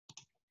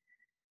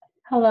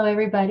Hello,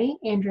 everybody.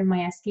 Andrew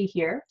Majewski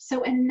here.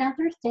 So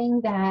another thing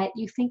that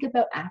you think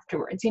about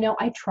afterwards,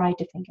 I tried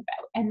to think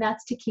about, and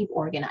that's to keep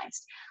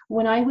organized.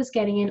 When I was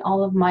getting in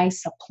all of my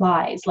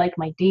supplies, like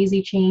my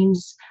daisy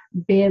chains,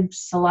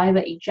 bibs,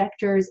 saliva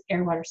ejectors,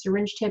 air water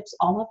syringe tips,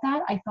 all of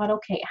that, I thought,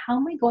 okay, how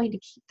am I going to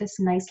keep this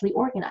nicely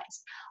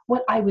organized?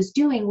 What I was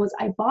doing was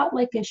I bought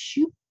like a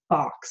shoe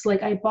box,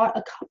 like I bought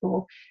a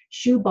couple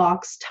shoe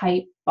box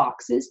type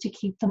boxes to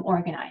keep them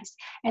organized.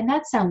 And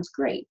that sounds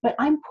great, but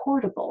I'm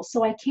portable,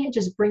 so I can't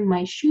just bring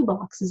my shoe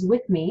boxes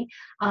with me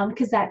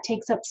because that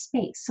takes up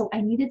space. So I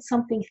needed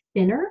something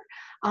thinner,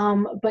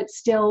 but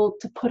still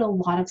to put a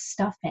lot of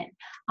stuff in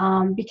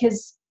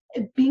because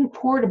being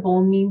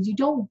portable means you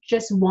don't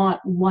just want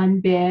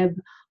one bib,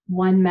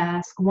 one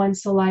mask, one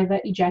saliva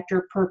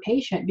ejector per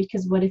patient,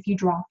 because what if you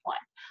drop one?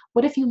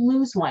 What if you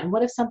lose one?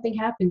 What if something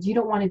happens? You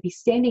don't want to be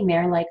standing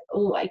there like,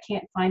 oh, I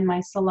can't find my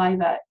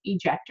saliva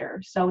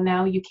ejector. So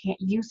now you can't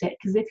use it,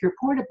 because if you're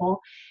portable,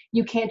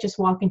 you can't just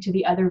walk into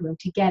the other room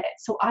to get it.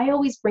 So I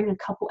always bring a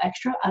couple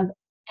extra of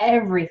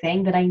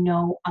everything that I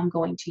know I'm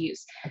going to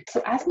use.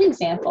 So as an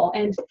example,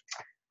 and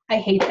I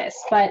hate this,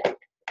 but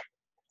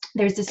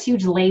there's this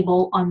huge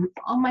label on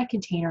my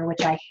container,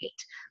 which I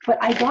hate. But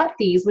I got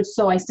these,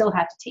 so I still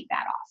have to take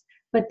that off.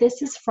 But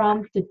this is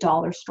from the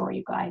dollar store,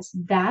 you guys.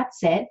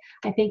 That's it.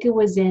 I think it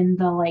was in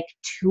the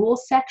tool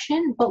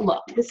section. But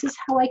look, this is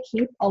how I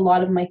keep a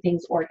lot of my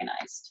things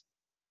organized.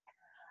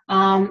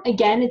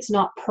 Again, it's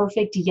not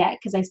perfect yet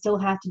because I still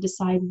have to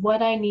decide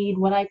what I need,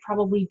 what I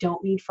probably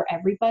don't need for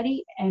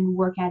everybody, and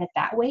work at it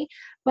that way.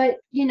 But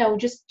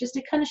just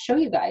to kind of show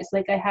you guys,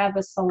 like I have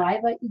a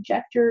saliva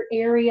ejector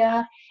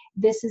area.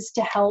 This is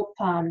to help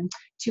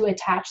to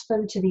attach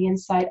them to the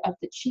inside of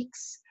the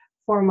cheeks.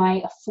 For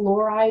my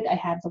fluoride, I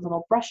have the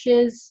little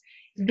brushes.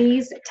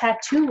 These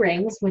tattoo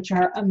rings, which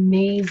are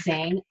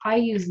amazing, I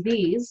use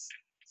these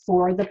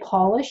for the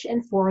polish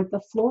and for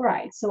the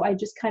fluoride. So I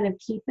just kind of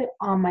keep it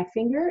on my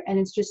finger, and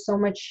it's just so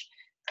much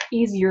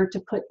easier to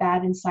put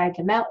that inside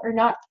the mouth, or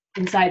not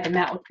inside the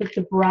mouth, but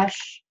the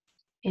brush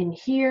in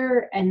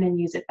here and then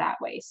use it that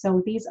way.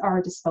 So these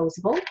are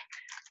disposable.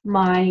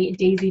 My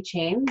daisy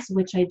chains,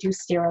 which I do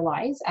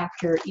sterilize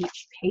after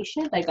each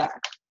patient. I got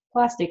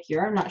plastic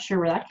here. I'm not sure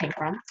where that came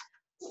from.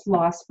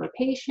 Floss for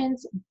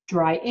patients,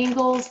 dry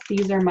angles.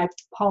 These are my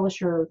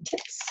polisher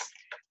tips.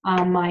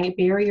 My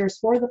barriers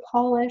for the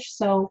polish.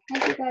 So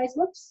as you guys,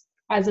 whoops,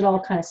 as it all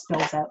kind of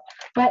spills out.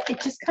 But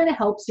it just kind of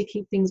helps to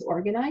keep things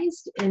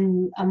organized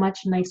in a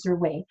much nicer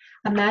way.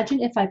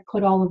 Imagine if I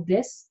put all of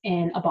this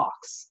in a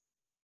box.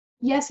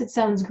 Yes, it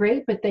sounds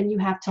great, but then you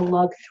have to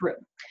lug through.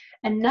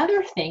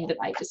 Another thing that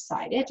I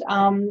decided,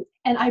 and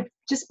I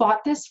just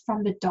bought this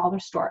from the dollar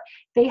store.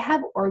 They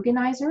have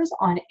organizers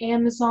on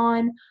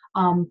Amazon,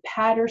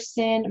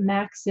 Patterson,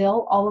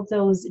 Maxil, all of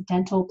those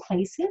dental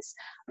places,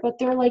 but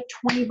they're like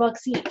 20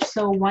 bucks each.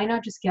 So why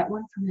not just get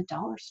one from the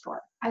dollar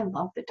store? I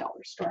love the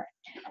dollar store.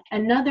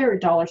 Another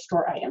dollar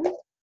store item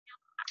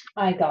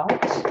I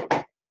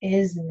got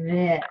is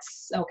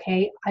this,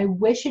 okay? I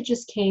wish it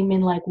just came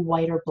in like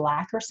white or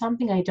black or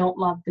something. I don't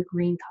love the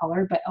green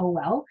color, but oh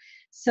well.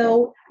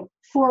 So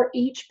for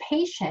each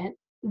patient,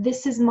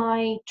 this is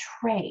my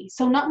tray.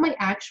 So not my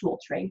actual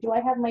tray. Do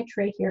I have my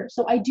tray here?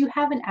 So I do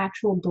have an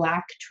actual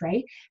black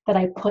tray that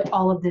I put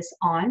all of this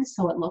on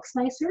so it looks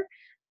nicer,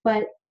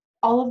 but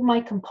all of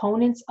my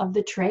components of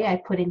the tray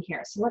I put in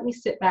here. So let me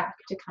sit back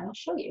to kind of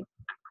show you.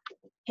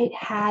 It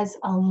has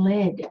a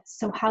lid.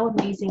 So how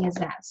amazing is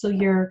that? So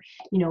your,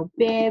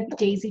 bib,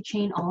 daisy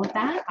chain, all of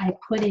that, I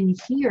put in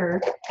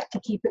here to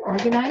keep it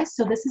organized.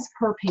 So this is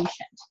per patient.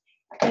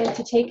 And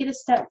to take it a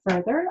step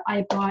further,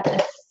 I bought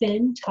a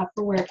thin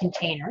Tupperware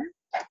container,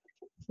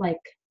 like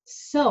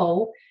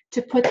so,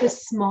 to put the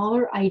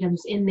smaller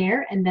items in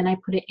there, and then I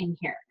put it in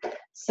here.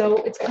 So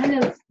it's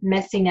kind of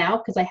messy now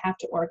because I have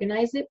to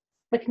organize it.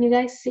 But can you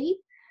guys see?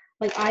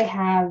 Like I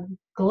have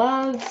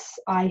gloves,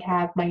 I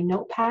have my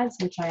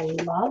notepads, which I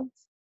love.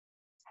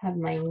 I have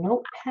my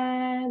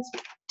notepads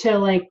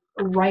to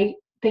write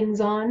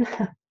things on.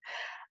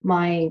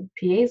 My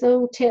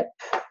piezo tip,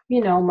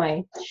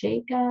 my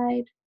shade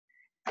guide,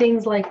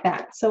 things like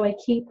that. So I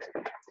keep,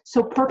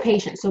 so per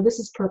patient, so this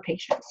is per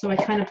patient. So I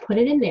kind of put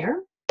it in there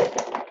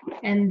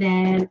and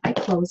then I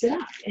close it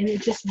up, and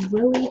it just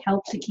really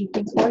helps to keep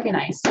things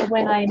organized. So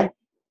when I'm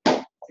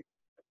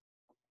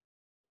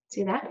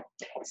See that?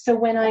 So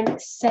when I'm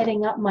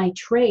setting up my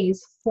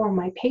trays for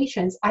my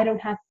patients, I don't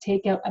have to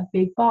take out a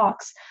big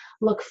box,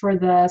 look for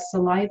the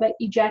saliva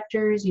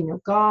ejectors,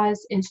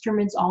 gauze,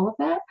 instruments, all of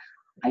that.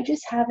 I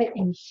just have it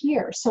in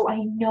here, so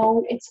I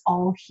know it's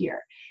all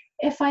here.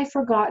 If I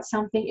forgot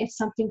something, if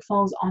something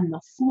falls on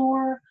the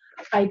floor,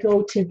 I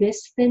go to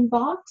this thin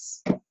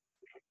box,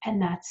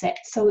 and that's it.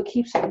 So it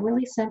keeps it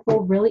really simple,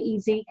 really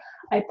easy.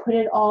 I put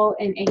it all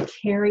in a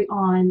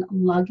carry-on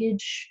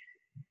luggage,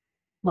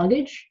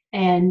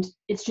 and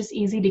it's just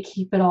easy to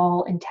keep it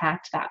all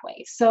intact that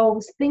way.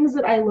 So things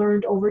that I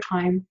learned over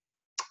time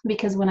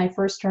because when I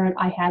first started,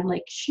 I had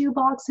like shoe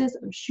boxes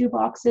of shoe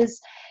boxes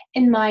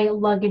in my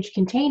luggage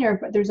container,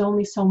 but there's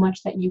only so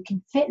much that you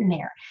can fit in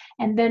there.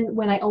 And then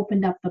when I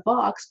opened up the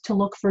box to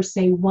look for,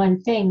 say,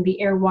 one thing,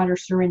 the air water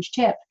syringe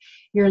tip,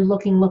 you're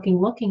looking,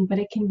 but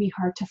it can be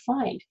hard to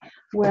find.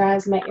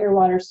 Whereas my air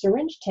water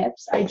syringe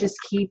tips, I just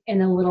keep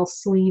in a little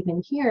sleeve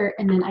in here,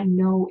 and then I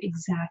know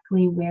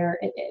exactly where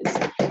it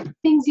is.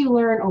 Things you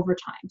learn over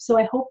time. So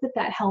I hope that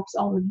that helps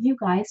all of you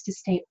guys to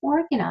stay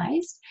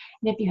organized.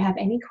 And if you have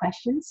any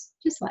questions,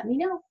 just let me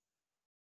know.